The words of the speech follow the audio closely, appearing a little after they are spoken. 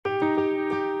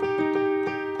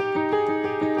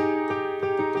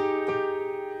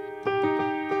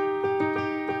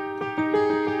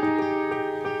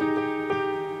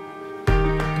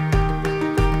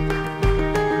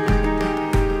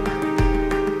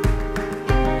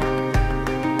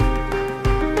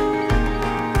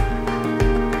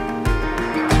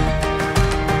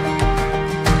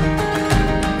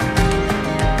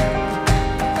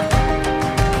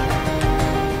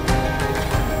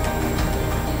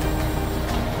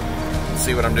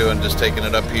see what I'm doing, just taking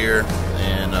it up here,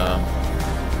 and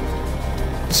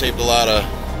saved a lot of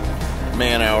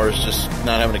man hours just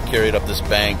not having to carry it up this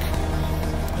bank.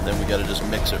 And then we got to just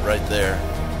mix it right there,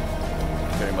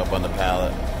 carry them up on the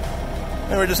pallet.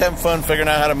 And we're just having fun figuring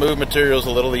out how to move materials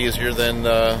a little easier than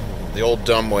the old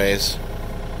dumb ways.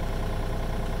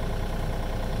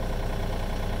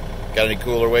 Got any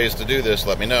cooler ways to do this,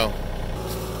 let me know.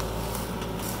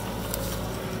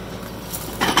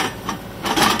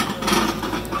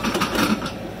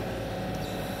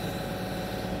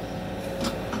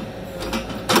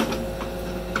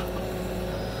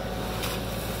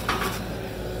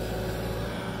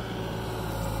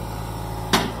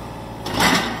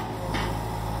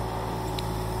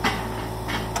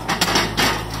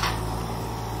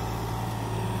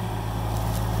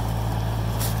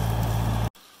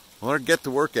 Well, our Get to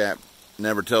Work app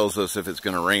never tells us if it's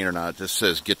going to rain or not. It just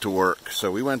says get to work. So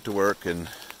we went to work, and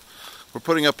we're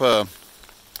putting up a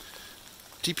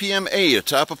TPM-8, a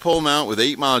top of pole mount with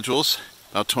 8 modules,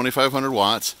 about 2,500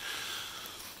 watts.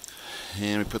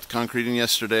 And we put the concrete in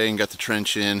yesterday and got the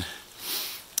trench in.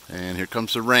 And here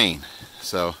comes the rain.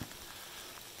 So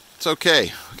it's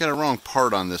okay. We got a wrong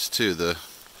part on this too.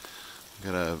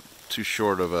 Got a too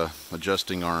short of a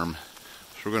adjusting arm.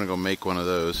 So we're going to go make one of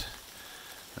those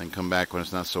and come back when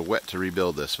it's not so wet to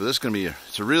rebuild this. But this is going to be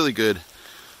it's a really good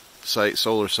site,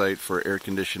 solar site for air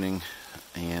conditioning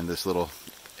and this little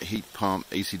heat pump,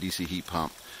 AC/DC heat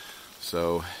pump.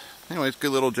 So anyways,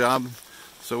 good little job.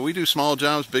 So we do small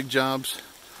jobs, big jobs.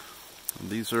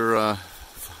 These are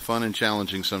fun and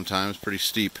challenging sometimes. Pretty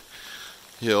steep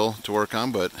hill to work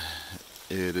on, but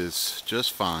it is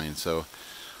just fine. So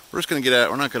we're just going to get at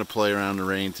it. We're not going to play around in the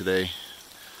rain today.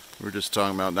 We're just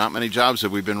talking about not many jobs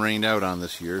that we've been rained out on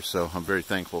this year, so I'm very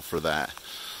thankful for that.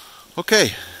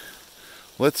 Okay,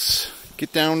 let's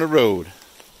get down the road.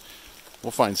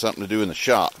 We'll find something to do in the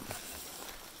shop.